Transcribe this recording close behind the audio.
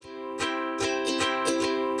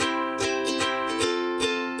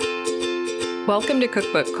Welcome to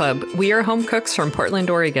Cookbook Club. We are home cooks from Portland,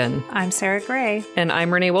 Oregon. I'm Sarah Gray. And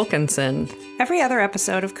I'm Renee Wilkinson. Every other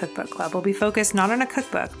episode of Cookbook Club will be focused not on a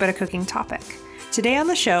cookbook, but a cooking topic. Today on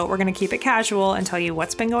the show, we're going to keep it casual and tell you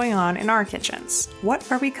what's been going on in our kitchens. What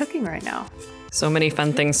are we cooking right now? So many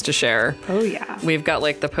fun things to share. Oh, yeah. We've got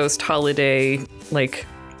like the post-holiday,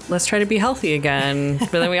 let's try to be healthy again.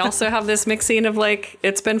 But then we also have this mixing of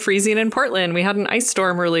it's been freezing in Portland. We had an ice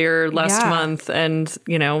storm earlier last month and,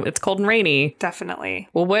 it's cold and rainy. Definitely.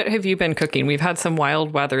 Well, what have you been cooking? We've had some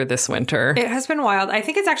wild weather this winter. It has been wild. I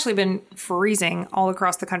think it's actually been freezing all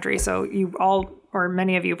across the country. So you all, or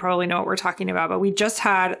many of you probably know what we're talking about, but we just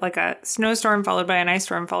had a snowstorm followed by an ice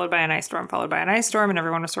storm, followed by an ice storm, followed by an ice storm, and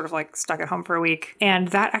everyone was sort of stuck at home for a week. And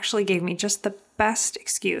that actually gave me just the best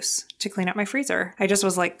excuse to clean up my freezer. I just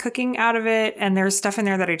was cooking out of it, and there's stuff in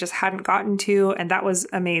there that I just hadn't gotten to, and that was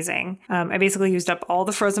amazing. I basically used up all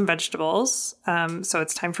the frozen vegetables, so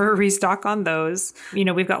it's time for a restock on those.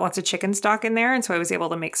 We've got lots of chicken stock in there, and so I was able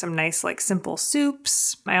to make some nice simple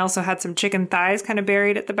soups. I also had some chicken thighs kind of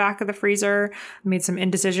buried at the back of the freezer. I made some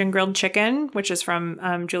Indecision grilled chicken, which is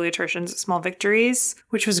from Julia Turshen's Small Victories,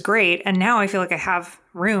 which was great. And now I feel like I have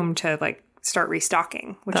room to start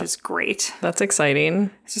restocking, which is great. That's exciting.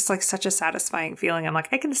 It's just such a satisfying feeling. I'm I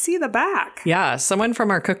can see the back. Yeah. Someone from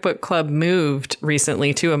our cookbook club moved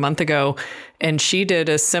recently a month ago, and she did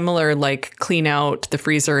a similar clean out the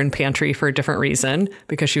freezer and pantry for a different reason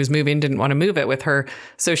because she was moving, didn't want to move it with her.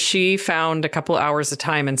 So she found a couple hours of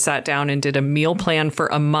time and sat down and did a meal plan for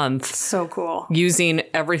a month. So cool. Using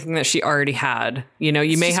everything that she already had. You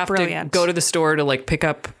may have brilliant. to go to the store to pick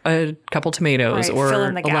up a couple tomatoes or fill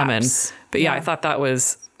in the a lemon. gaps. But yeah, I thought that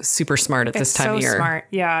was super smart at this time of year. So smart.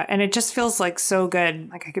 Yeah. And it just feels so good.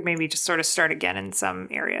 I could maybe just sort of start again in some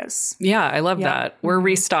areas. Yeah, I love that. We're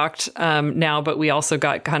restocked now, but we also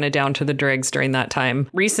got kind of down to the dregs during that time.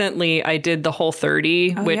 Recently, I did the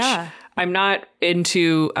Whole30, which I'm not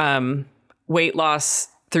into weight loss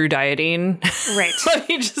through dieting. Right. Let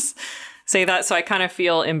me just say that. So I kind of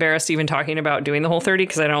feel embarrassed even talking about doing the Whole30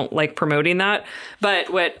 because I don't like promoting that. But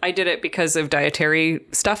what I did it because of dietary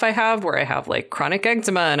stuff I have where I have chronic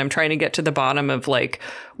eczema and I'm trying to get to the bottom of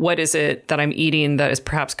what is it that I'm eating that is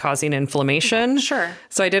perhaps causing inflammation. Sure.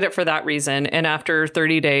 So I did it for that reason. And after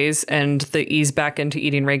 30 days and the ease back into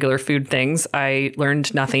eating regular food things, I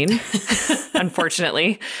learned nothing,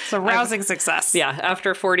 unfortunately. It's a rousing success. Yeah.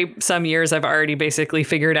 After 40 some years, I've already basically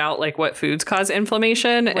figured out what foods cause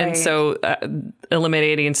inflammation. Right. And so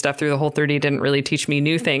eliminating stuff through the Whole30 didn't really teach me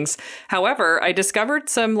new things. However, I discovered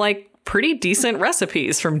some pretty decent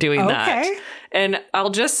recipes from doing that. And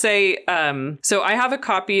I'll just say, so I have a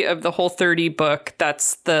copy of the Whole30 book.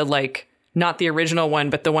 That's the not the original one,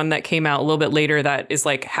 but the one that came out a little bit later that is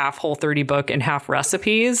half Whole30 book and half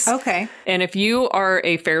recipes. Okay. And if you are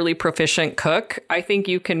a fairly proficient cook, I think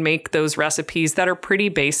you can make those recipes that are pretty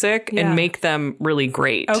basic and make them really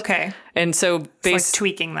great. Okay. And so it's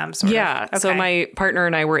tweaking them sort of. Yeah. Okay. So my partner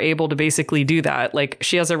and I were able to basically do that.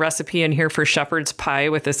 She has a recipe in here for shepherd's pie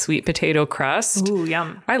with a sweet potato crust. Ooh,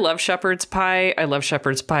 yum. I love shepherd's pie. I love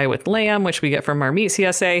shepherd's pie with lamb, which we get from our meat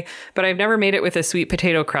CSA, but I've never made it with a sweet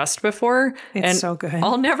potato crust before. It's so good.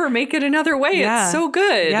 I'll never make it another way. Yeah. It's so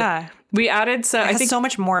good. Yeah. We added some, I think so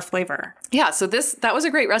much more flavor. Yeah. So that was a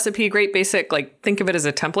great recipe, great basic, think of it as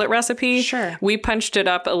a template recipe. Sure. We punched it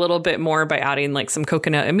up a little bit more by adding some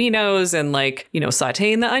coconut aminos and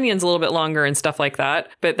sauteing the onions a little bit longer and stuff like that.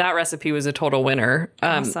 But that recipe was a total winner.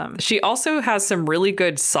 Awesome. She also has some really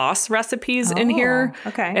good sauce recipes in here.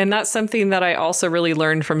 Okay. And that's something that I also really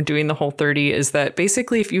learned from doing the Whole30 is that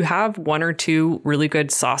basically if you have one or two really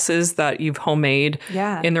good sauces that you've homemade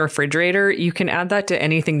in the refrigerator, you can add that to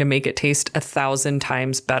anything to make it taste 1,000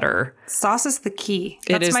 times better. Sauce is the key.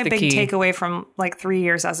 That's my big takeaway from 3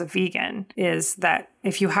 years as a vegan is that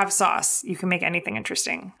if you have sauce, you can make anything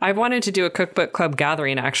interesting. I've wanted to do a cookbook club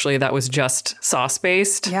gathering, actually, that was just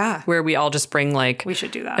sauce-based. Yeah. Where we all just bring, we should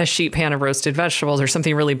do that. a sheet pan of roasted vegetables or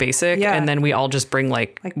something really basic. Yeah. And then we all just bring,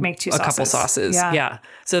 make two sauces. couple sauces. Yeah.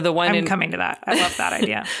 So the one I'm coming to that. I love that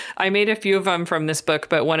idea. I made a few of them from this book,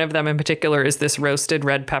 but one of them in particular is this roasted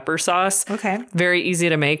red pepper sauce. Okay. Very easy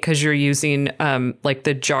to make because you're using,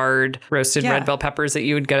 the jarred roasted red bell peppers that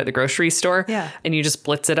you would get at the grocery store. Yeah. And you just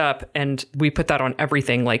blitz it up. And we put that on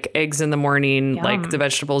everything, eggs in the morning, the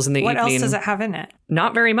vegetables in the evening. What else does it have in it?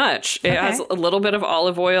 Not very much. It has a little bit of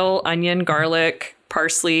olive oil, onion, garlic,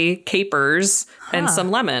 parsley, capers, and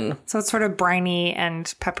some lemon. So it's sort of briny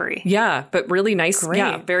and peppery. Yeah, but really nice. Great.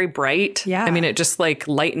 Yeah, very bright. Yeah. I mean, it just like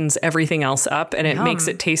lightens everything else up and it makes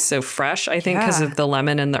it taste so fresh, I think, because of the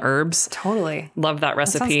lemon and the herbs. Totally. Love that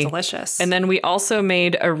recipe. Sounds delicious. And then we also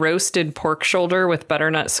made a roasted pork shoulder with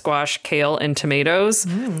butternut squash, kale, and tomatoes,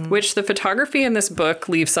 which the photography in this book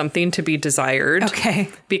leaves something to be desired. Okay.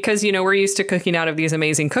 Because, you know, we're used to cooking out of these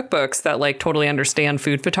amazing cookbooks that like totally understand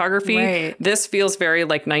food photography. Right. This feels very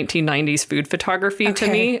like 1990s food photography to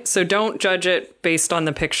me. So don't judge it based on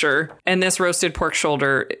the picture. And this roasted pork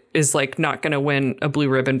shoulder is like not going to win a blue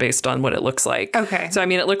ribbon based on what it looks like. Okay. So, I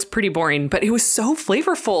mean, it looks pretty boring, but it was so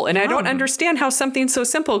flavorful. And I don't understand how something so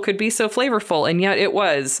simple could be so flavorful. And yet it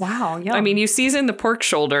was. Wow. Yum. I mean, you season the pork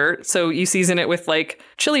shoulder. So you season it with like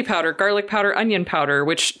chili powder, garlic powder, onion powder,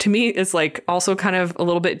 which to me is like also kind of a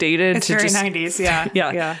little bit dated. It's very 90s. Yeah.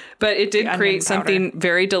 Yeah. But it did create something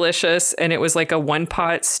very delicious. And it was like a one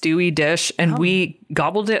pot stewy dish. And we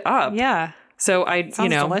gobbled it up. Yeah. So Sounds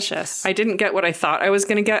delicious. I didn't get what I thought I was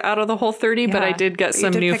going to get out of the Whole30, but I did get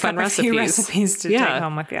some new fun recipes. Few recipes to take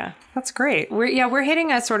home with you. That's great. We're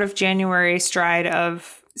hitting a sort of January stride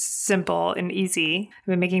of simple and easy. I've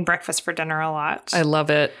been making breakfast for dinner a lot. I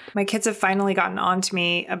love it. My kids have finally gotten on to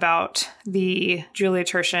me about the Julia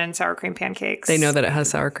Turshen sour cream pancakes. They know that it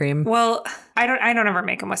has sour cream. Well, I don't ever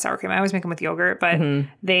make them with sour cream. I always make them with yogurt, but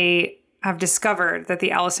they have discovered that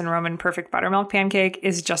the Alison Roman perfect buttermilk pancake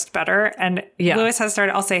is just better. And Lewis has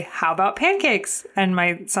started, I'll say, how about pancakes? And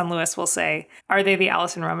my son Lewis will say, are they the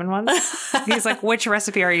Alison Roman ones? He's like, which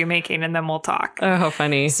recipe are you making? And then we'll talk. Oh, how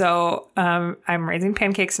funny. So I'm raising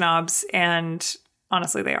pancake snobs, and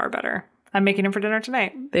honestly, they are better. I'm making them for dinner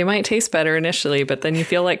tonight. They might taste better initially, but then you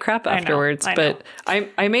feel like crap afterwards. I know.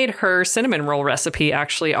 I made her cinnamon roll recipe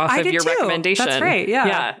actually off of your recommendation. That's right. Yeah.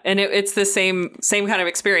 Yeah. And it's the same kind of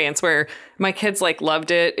experience where my kids like loved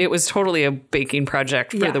it. It was totally a baking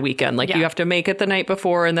project for the weekend. Like you have to make it the night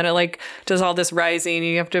before, and then it like does all this rising.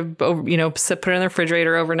 You have to, put it in the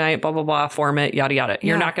refrigerator overnight, blah, blah, blah, form it, yada, yada.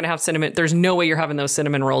 You're not going to have cinnamon. There's no way you're having those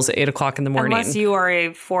cinnamon rolls at 8 o'clock in the morning. Unless you are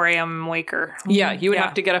a 4 a.m. waker. Yeah. You would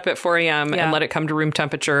have to get up at 4 a.m. and let it come to room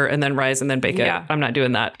temperature and then rise and then bake it. I'm not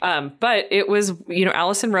doing that. But it was,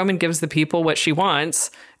 Alison Roman gives the people what she wants.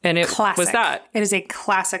 And it was that. It is a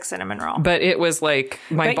classic cinnamon roll. But it was like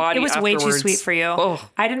my body. It was way too sweet for you. Oh.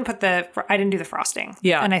 I didn't do the frosting.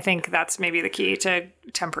 Yeah. And I think that's maybe the key to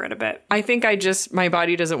temper it a bit. I think my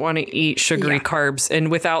body doesn't want to eat sugary carbs. And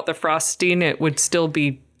without the frosting, it would still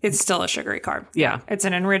be. It's still a sugary carb. Yeah. It's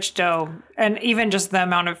an enriched dough. And even just the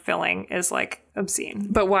amount of filling is like obscene.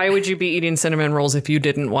 But why would you be eating cinnamon rolls if you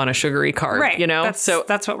didn't want a sugary carb? Right.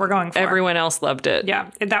 That's what we're going for. Everyone else loved it. Yeah.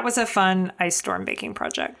 That was a fun ice storm baking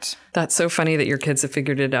project. That's so funny that your kids have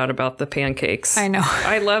figured it out about the pancakes. I know.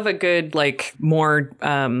 I love a good, like, more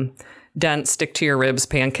dense, stick to your ribs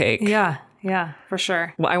pancake. Yeah. Yeah, for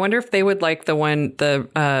sure. Well, I wonder if they would like the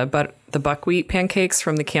buckwheat pancakes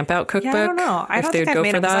from the Camp Out cookbook. Yeah, I don't know. I don't think I've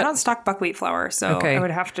made them because I don't stock buckwheat flour, so okay. I would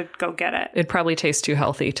have to go get it. It'd probably taste too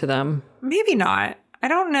healthy to them. Maybe not. I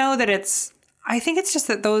don't know that I think it's just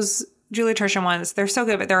that those Julia Turshen ones, they're so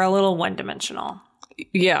good, but they're a little one-dimensional.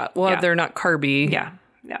 Yeah, well, they're not carby. Yeah.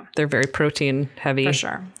 They're very protein heavy. For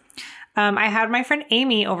sure. I had my friend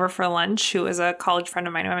Amy over for lunch, who is a college friend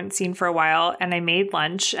of mine who I haven't seen for a while, and I made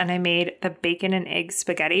lunch, and I made the bacon and egg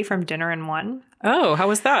spaghetti from Dinner in One. Oh, how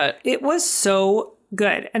was that? It was so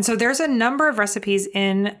good. And so there's a number of recipes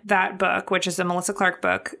in that book, which is a Melissa Clark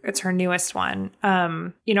book. It's her newest one.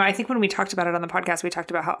 I think when we talked about it on the podcast, we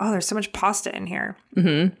talked about how, there's so much pasta in here.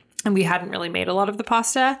 Mm-hmm. And we hadn't really made a lot of the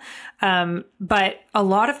pasta. But a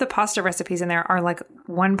lot of the pasta recipes in there are like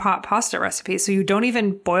one pot pasta recipes. So you don't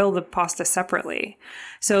even boil the pasta separately.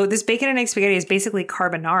 So this bacon and egg spaghetti is basically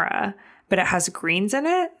carbonara, but it has greens in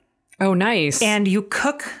it. Oh, nice. And you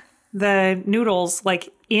cook the noodles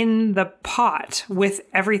like in the pot with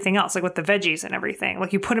everything else, like with the veggies and everything.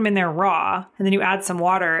 Like you put them in there raw and then you add some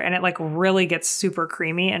water and it like really gets super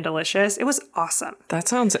creamy and delicious. It was awesome. That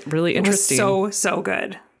sounds really interesting. It was so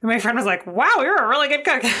good. And my friend was like, wow, you're a really good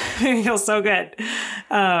cook. It feels so good.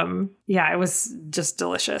 It was just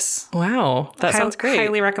delicious. Wow. That sounds great.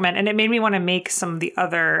 Highly recommend. And it made me want to make some of the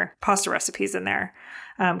other pasta recipes in there.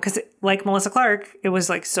 Because like Melissa Clark, it was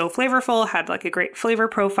like so flavorful, had like a great flavor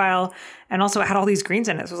profile, and also it had all these greens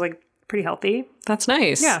in it. So it was like pretty healthy. That's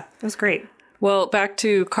nice. Yeah, it was great. Well, back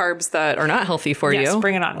to carbs that are not healthy for you. Yes,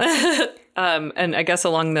 bring it on. And I guess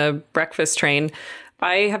along the breakfast train,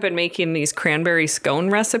 I have been making these cranberry scone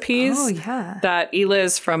recipes. Oh, yeah. That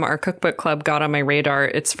Eliz from our cookbook club got on my radar.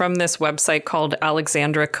 It's from this website called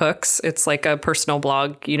Alexandra Cooks. It's like a personal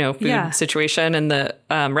blog, food situation. And the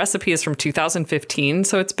recipe is from 2015.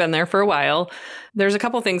 So it's been there for a while. There's a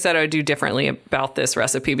couple things that I would do differently about this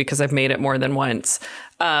recipe because I've made it more than once.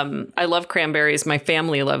 I love cranberries. My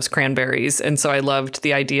family loves cranberries. And so I loved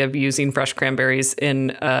the idea of using fresh cranberries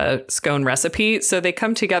in a scone recipe. So they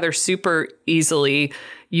come together super easily.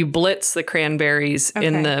 You blitz the cranberries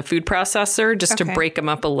in the food processor just to break them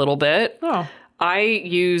up a little bit. Oh.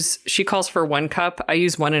 She calls for 1 cup. I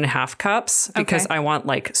use 1.5 cups because I want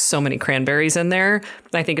like so many cranberries in there.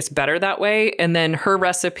 I think it's better that way. And then her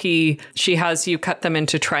recipe, she has you cut them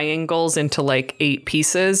into triangles into like 8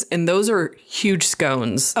 pieces. And those are huge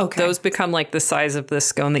scones. Okay. Those become like the size of the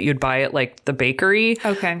scone that you'd buy at like the bakery.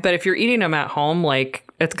 Okay. But if you're eating them at home, like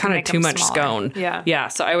it's kind of too much smaller. Scone. Yeah. Yeah.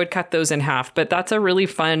 So I would cut those in half. But that's a really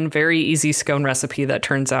fun, very easy scone recipe that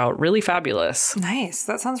turns out really fabulous. Nice.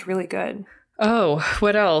 That sounds really good. Oh,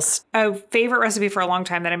 what else? A favorite recipe for a long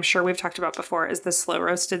time that I'm sure we've talked about before is the slow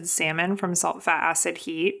roasted salmon from Salt, Fat, Acid,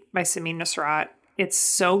 Heat by Samin Nosrat. It's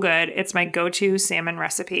so good. It's my go-to salmon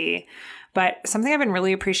recipe. But something I've been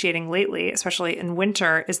really appreciating lately, especially in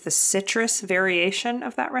winter, is the citrus variation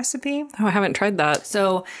of that recipe. Oh, I haven't tried that.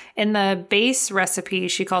 So in the base recipe,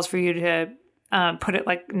 she calls for you to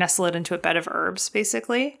nestle it into a bed of herbs,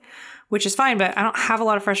 basically, which is fine. But I don't have a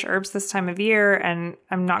lot of fresh herbs this time of year, and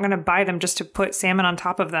I'm not going to buy them just to put salmon on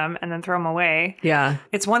top of them and then throw them away. Yeah.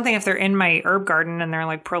 It's one thing if they're in my herb garden and they're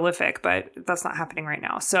like prolific, but that's not happening right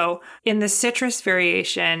now. So in the citrus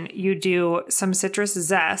variation, you do some citrus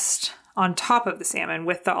zest on top of the salmon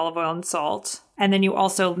with the olive oil and salt. And then you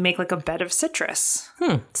also make like a bed of citrus.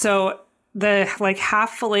 So the like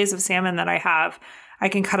half fillets of salmon that I have, I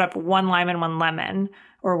can cut up 1 lime and 1 lemon,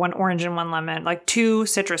 or 1 orange and 1 lemon, like 2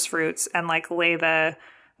 citrus fruits, and like lay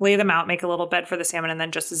them out, make a little bed for the salmon, and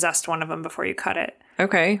then just zest one of them before you cut it.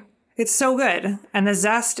 Okay. It's so good. And the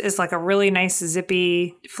zest is like a really nice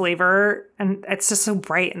zippy flavor, and it's just so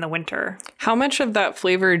bright in the winter. How much of that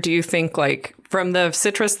flavor do you think, like from the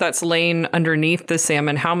citrus that's laying underneath the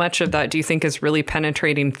salmon, how much of that do you think is really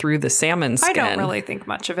penetrating through the salmon skin? I don't really think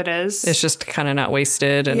much of it is. It's just kind of not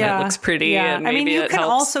wasted and it looks pretty. Yeah. And maybe you it can helps.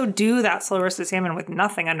 also do that slow roasted salmon with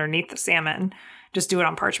nothing underneath the salmon. Just do it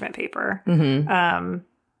on parchment paper,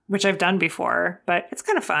 which I've done before, but it's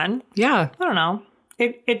kind of fun. Yeah. I don't know.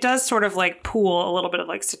 It does sort of like pool a little bit of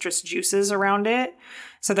like citrus juices around it.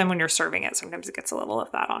 So then when you're serving it, sometimes it gets a little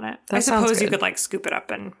of that on it. I suppose you could like scoop it up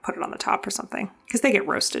and put it on the top or something because they get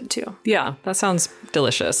roasted too. Yeah, that sounds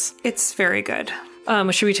delicious. It's very good.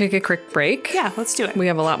 Should we take a quick break? Yeah, let's do it. We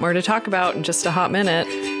have a lot more to talk about in just a hot minute.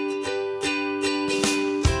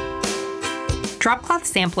 Dropcloth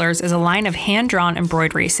Samplers is a line of hand-drawn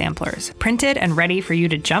embroidery samplers, printed and ready for you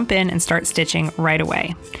to jump in and start stitching right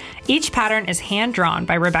away. Each pattern is hand-drawn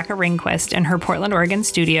by Rebecca Ringquist in her Portland, Oregon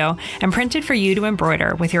studio and printed for you to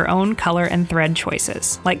embroider with your own color and thread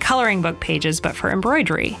choices, like coloring book pages but for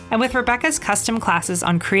embroidery. And with Rebecca's custom classes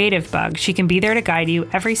on Creative Bug, she can be there to guide you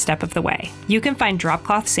every step of the way. You can find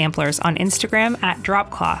Dropcloth Samplers on Instagram at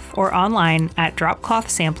Dropcloth or online at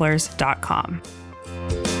dropclothsamplers.com.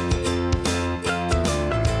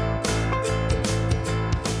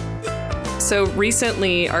 So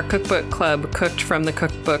recently, our cookbook club cooked from the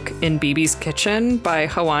cookbook In Bibi's Kitchen by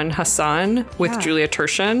Hawan Hassan with Julia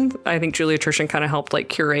Turshen. I think Julia Turshen kind of helped like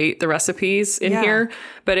curate the recipes in here,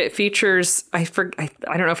 but it features, I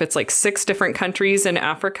don't know if it's like 6 different countries in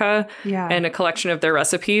Africa and a collection of their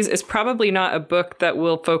recipes. It's probably not a book that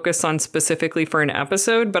we'll focus on specifically for an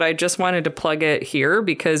episode, but I just wanted to plug it here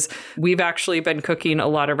because we've actually been cooking a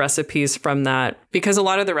lot of recipes from that, because a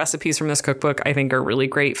lot of the recipes from this cookbook I think are really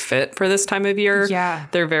great fit for this time of year. Yeah.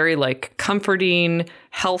 They're very like comforting,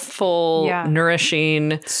 healthful,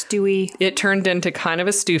 nourishing. Stewy. It turned into kind of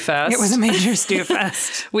a stew fest. It was a major stew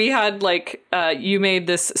fest. We had like, you made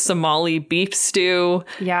this Somali beef stew.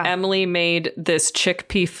 Yeah. Emily made this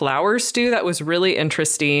chickpea flour stew that was really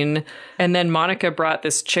interesting. And then Monica brought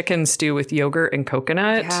this chicken stew with yogurt and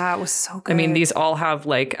coconut. Yeah, it was so good. I mean, these all have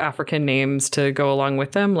like African names to go along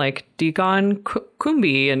with them, like Digon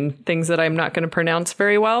Kumbi and things that I'm not going to pronounce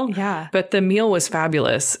very well. Yeah. But the meal was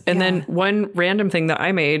fabulous. And then one random thing that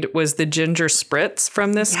I made was the ginger spritz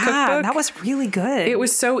from this cookbook. Yeah, that was really good. It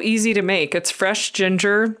was so easy to make. It's fresh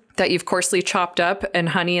ginger that you've coarsely chopped up and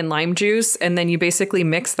honey and lime juice. And then you basically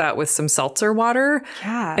mix that with some seltzer water.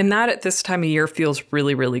 Yeah. And that at this time of year feels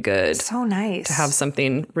really, really good. So nice. To have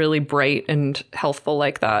something really bright and healthful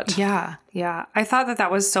like that. Yeah. Yeah. I thought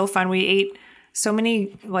that was so fun. We ate so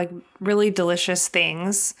many like really delicious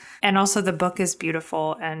things. And also the book is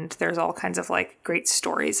beautiful and there's all kinds of like great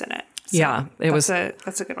stories in it. So yeah, that's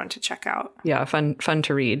a good one to check out. Yeah, fun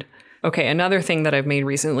to read. Okay, another thing that I've made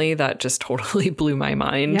recently that just totally blew my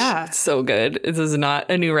mind. Yeah. It's so good. This is not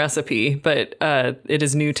a new recipe, but it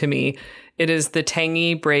is new to me. It is the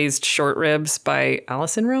tangy braised short ribs by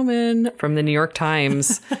Allison Roman from the New York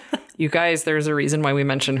Times. You guys, there's a reason why we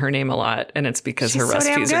mention her name a lot, and it's because her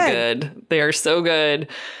recipes are good. They are so good.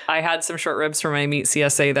 I had some short ribs for my meat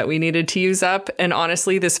CSA that we needed to use up, and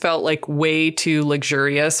honestly, this felt like way too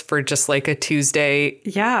luxurious for just like a Tuesday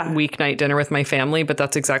weeknight dinner with my family, but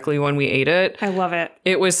that's exactly when we ate it. I love it.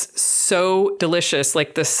 It was so delicious.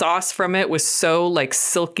 Like the sauce from it was so like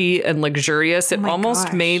silky and luxurious. It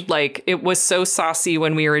almost made like, it was so saucy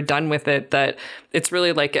when we were done with it that it's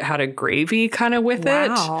really like it had a gravy kind of with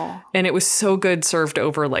it. And it was so good served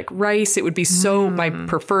over like rice. It would be so, my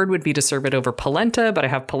preferred would be to serve it over polenta, but I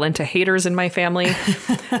have polenta haters in my family.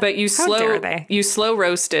 But you slow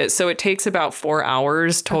roast it. So it takes about 4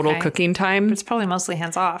 hours total cooking time. But it's probably mostly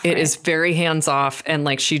hands off. It is very hands off. And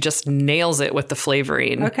like she just nails it with the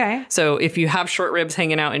flavoring. Okay. So if you have short ribs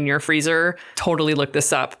hanging out in your freezer, totally look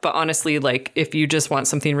this up. But honestly, like if you just want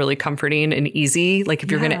something really comforting and easy, like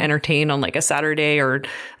if you're going to entertain on like a Saturday or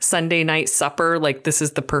Sunday night supper, like this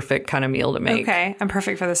is the perfect kind of meal to make. Okay. And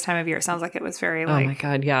perfect for this time of year. Sounds like it was very like, oh my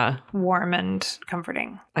God, yeah, warm and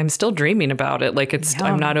comforting. I'm still dreaming about it. Like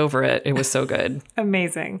I'm not over it. It was so good.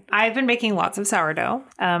 Amazing. I've been making lots of sourdough.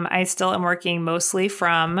 I still am working mostly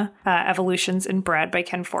from Evolutions in Bread by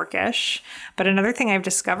Ken Forkish. But another thing I've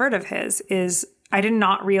discovered of his is I did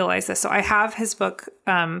not realize this. So I have his book,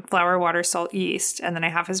 Flour, Water, Salt, Yeast, and then I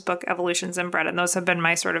have his book, Evolutions in Bread. And those have been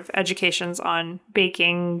my sort of educations on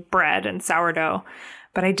baking bread and sourdough.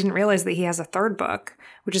 But I didn't realize that he has a third book,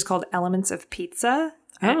 which is called Elements of Pizza.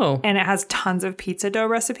 And it has tons of pizza dough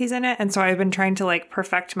recipes in it. And so I've been trying to like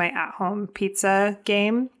perfect my at-home pizza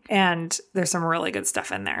game. And there's some really good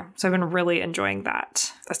stuff in there. So I've been really enjoying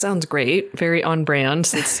that. That sounds great. Very on brand.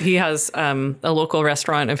 He has a local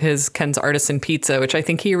restaurant of his, Ken's Artisan Pizza, which I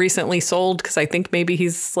think he recently sold because I think maybe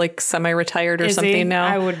he's like semi-retired or something now.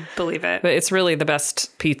 I would believe it. But it's really the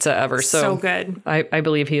best pizza ever. So good. I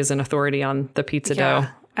believe he is an authority on the pizza dough.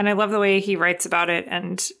 And I love the way he writes about it.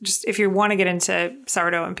 And just if you want to get into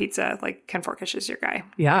sourdough and pizza, like Ken Forkish is your guy.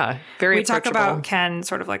 Yeah, very approachable. We talk about Ken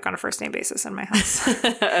sort of like on a first name basis in my house.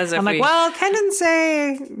 I'm like, well, Ken didn't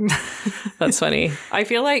say. That's funny. I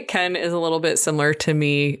feel like Ken is a little bit similar to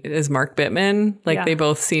me as Mark Bittman. Like they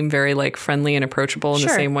both seem very like friendly and approachable in the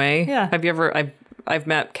same way. Yeah. Have you ever? I've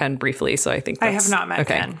met Ken briefly, so I think I have not met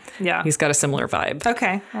Ken. Yeah. He's got a similar vibe.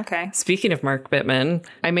 Okay. Speaking of Mark Bittman,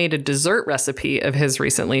 I made a dessert recipe of his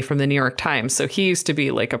recently from the New York Times. So he used to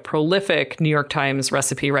be like a prolific New York Times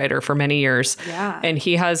recipe writer for many years. Yeah. And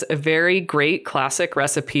he has a very great classic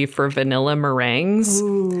recipe for vanilla meringues.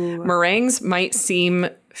 Ooh. Meringues might seem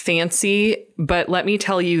fancy, but let me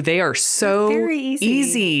tell you, they are so very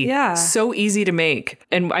easy. Yeah. So easy to make.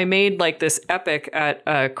 And I made like this epic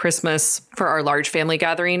at Christmas for our large family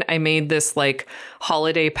gathering. I made this like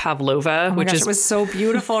holiday pavlova, which it was so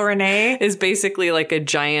beautiful, Renee. Is basically like a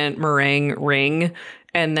giant meringue ring.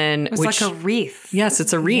 And then it's like a wreath. Yes,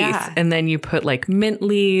 it's a wreath. Yeah. And then you put like mint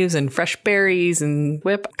leaves and fresh berries and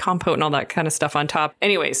whip compote and all that kind of stuff on top.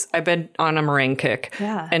 Anyways, I've been on a meringue kick.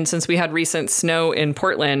 Yeah. And since we had recent snow in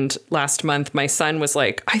Portland last month, my son was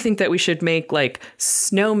like, I think that we should make like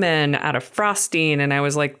snowmen out of frosting. And I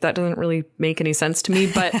was like, that doesn't really make any sense to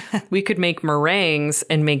me, but we could make meringues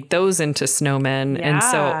and make those into snowmen. Yeah. And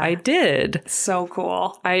so I did. So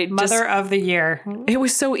cool. Mother of the year. It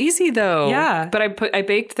was so easy though. Yeah. But I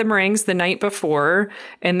baked the meringues the night before,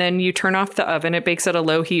 and then you turn off the oven. It bakes at a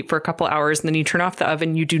low heat for a couple hours, and then you turn off the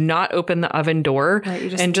oven. You do not open the oven door,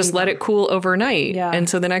 and just let it cool overnight. Yeah. And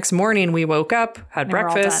so the next morning we woke up, had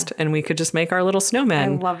breakfast, and we could just make our little snowmen. I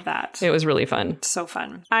love that. It was really fun. So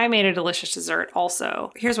fun. I made a delicious dessert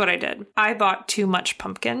also. Here's what I did. I bought too much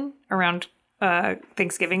pumpkin around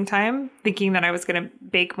Thanksgiving time, thinking that I was going to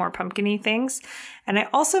bake more pumpkin-y things. And I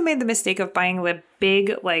also made the mistake of buying the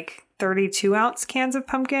big, like 32-ounce cans of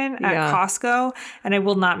pumpkin at Costco. And I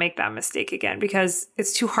will not make that mistake again because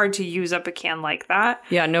it's too hard to use up a can like that.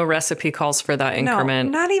 Yeah, no recipe calls for that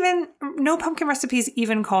increment. No pumpkin recipes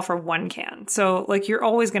even call for one can. So like you're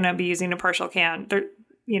always going to be using a partial can.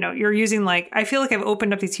 You're using like, I feel like I've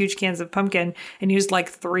opened up these huge cans of pumpkin and used like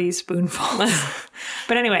 3 spoonfuls.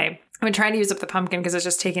 But anyway, I've been trying to use up the pumpkin because it's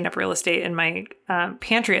just taking up real estate in my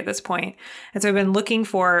pantry at this point. And so I've been looking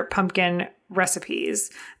for pumpkin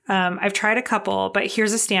recipes. I've tried a couple, but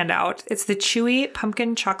here's a standout. It's the Chewy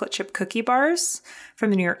Pumpkin Chocolate Chip Cookie Bars from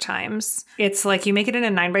the New York Times. It's like you make it in a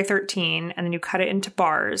 9x13 and then you cut it into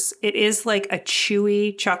bars. It is like a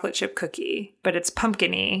chewy chocolate chip cookie, but it's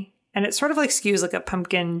pumpkin-y. And it sort of like skews like a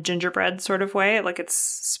pumpkin gingerbread sort of way. Like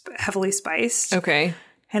it's heavily spiced. Okay.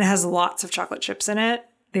 And it has lots of chocolate chips in it.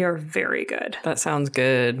 They are very good. That sounds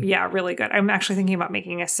good. Yeah, really good. I'm actually thinking about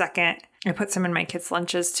making a second. I put some in my kids'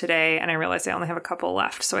 lunches today and I realized I only have a couple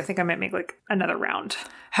left. So I think I might make like another round.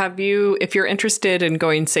 If you're interested in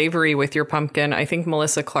going savory with your pumpkin, I think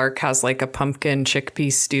Melissa Clark has like a pumpkin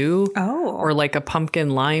chickpea stew. Oh. Or like a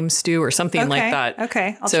pumpkin lime stew or something like that.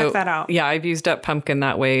 Okay. I'll check that out. Yeah, I've used up pumpkin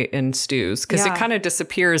that way in stews because it kind of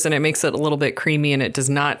disappears and it makes it a little bit creamy and it does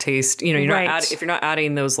not taste, you're not if you're not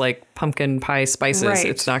adding those like pumpkin pie spices,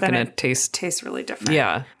 it's not going to tastes really different.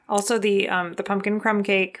 Yeah. Also, the pumpkin crumb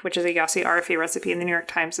cake, which is a Yossi Arfi recipe in the New York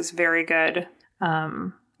Times, is very good.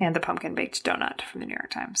 And the pumpkin baked donut from the New York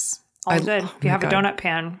Times. All good. If you have a donut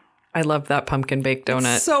pan. I love that pumpkin baked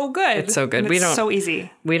donut. It's so good. It's so good. And it's so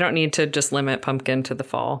easy. We don't need to just limit pumpkin to the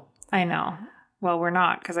fall. I know. Well, we're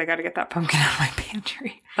not because I got to get that pumpkin out of my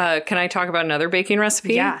pantry. Can I talk about another baking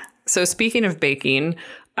recipe? Yeah. So speaking of baking,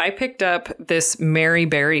 I picked up this Mary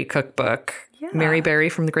Berry cookbook. Yeah. Mary Berry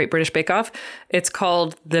from the Great British Bake Off. It's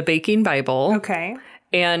called The Baking Bible. Okay.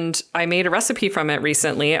 And I made a recipe from it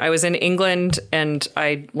recently. I was in England and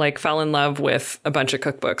I fell in love with a bunch of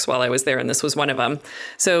cookbooks while I was there. And this was one of them.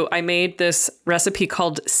 So I made this recipe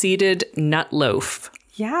called Seeded Nut Loaf.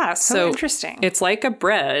 Yeah, so interesting. It's like a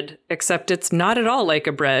bread, except it's not at all like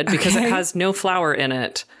a bread because it has no flour in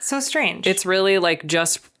it. So strange. It's really like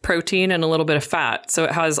just protein and a little bit of fat. So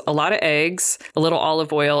it has a lot of eggs, a little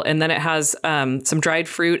olive oil, and then it has some dried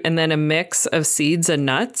fruit and then a mix of seeds and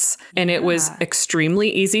nuts. And it was extremely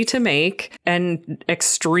easy to make and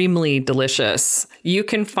extremely delicious. You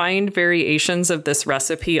can find variations of this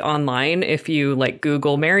recipe online if you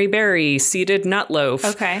Google Mary Berry seeded nut loaf.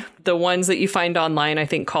 Okay. The ones that you find online, I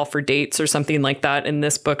think, call for dates or something like that. In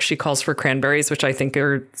this book, she calls for cranberries, which I think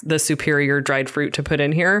are the superior dried fruit to put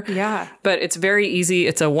in here. Yeah. But it's very easy.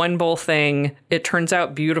 It's a one bowl thing. It turns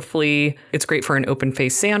out beautifully. It's great for an open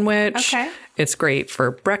face sandwich. Okay. It's great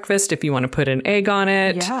for breakfast if you want to put an egg on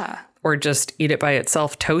it. Yeah. Or just eat it by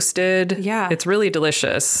itself toasted. Yeah. It's really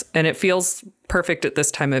delicious. And it feels perfect at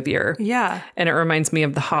this time of year. Yeah. And it reminds me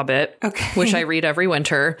of The Hobbit, which I read every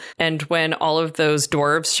winter. And when all of those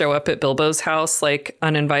dwarves show up at Bilbo's house, like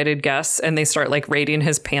uninvited guests, and they start raiding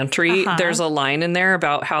his pantry, there's a line in there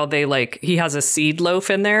about how they he has a seed loaf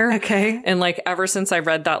in there. Okay. And ever since I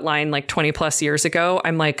read that line 20 plus years ago,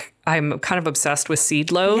 I'm kind of obsessed with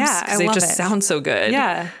seed loaves. Yeah, because they just sound so good.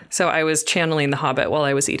 Yeah. So I was channeling The Hobbit while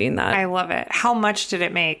I was eating that. I love it. How much did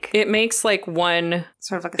it make? It makes one...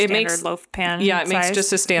 Sort of like a standard loaf pan. Yeah, it makes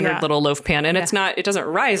just a standard little loaf pan. And it doesn't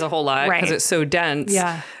rise a whole lot because it's so dense.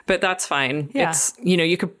 Yeah. But that's fine. Yeah. It's,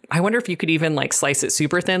 I wonder if you could even slice it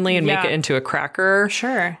super thinly and make it into a cracker.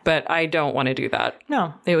 Sure. But I don't want to do that.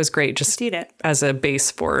 No. It was great. Just eat it. As a base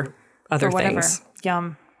for other things.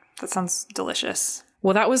 Yum. That sounds delicious.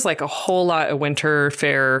 Well, that was a whole lot of winter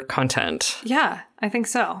fair content. Yeah, I think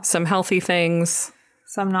so. Some healthy things.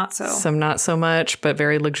 Some not so. Some not so much, but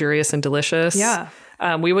very luxurious and delicious. Yeah.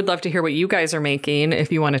 We would love to hear what you guys are making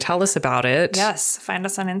if you want to tell us about it. Yes. Find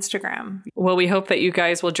us on Instagram. Well, we hope that you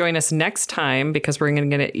guys will join us next time because we're going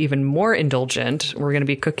to get even more indulgent. We're going to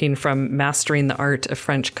be cooking from Mastering the Art of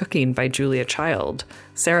French Cooking by Julia Child.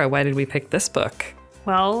 Sarah, why did we pick this book?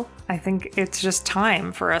 Well, I think it's just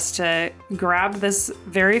time for us to grab this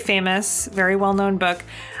very famous, very well-known book.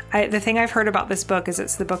 The thing I've heard about this book is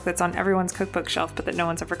it's the book that's on everyone's cookbook shelf, but that no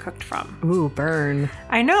one's ever cooked from. Ooh, burn.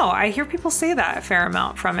 I know. I hear people say that a fair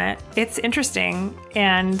amount from it. It's interesting,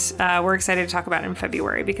 and we're excited to talk about it in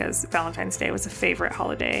February because Valentine's Day was a favorite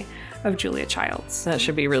holiday of Julia Child's. That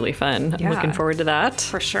should be really fun. Yeah. I'm looking forward to that.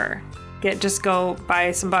 For sure. Just go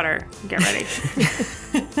buy some butter. Get ready.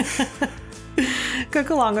 Cook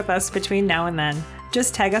along with us between now and then.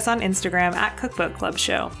 Just tag us on Instagram at Cookbook Club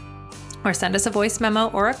Show. Or send us a voice memo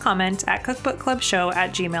or a comment at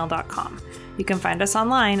cookbookclubshow@gmail.com. You can find us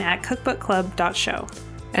online at cookbookclub.show.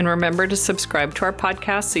 And remember to subscribe to our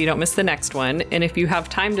podcast so you don't miss the next one. And if you have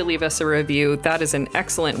time to leave us a review, that is an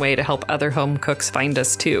excellent way to help other home cooks find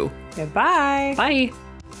us too. Goodbye. Bye.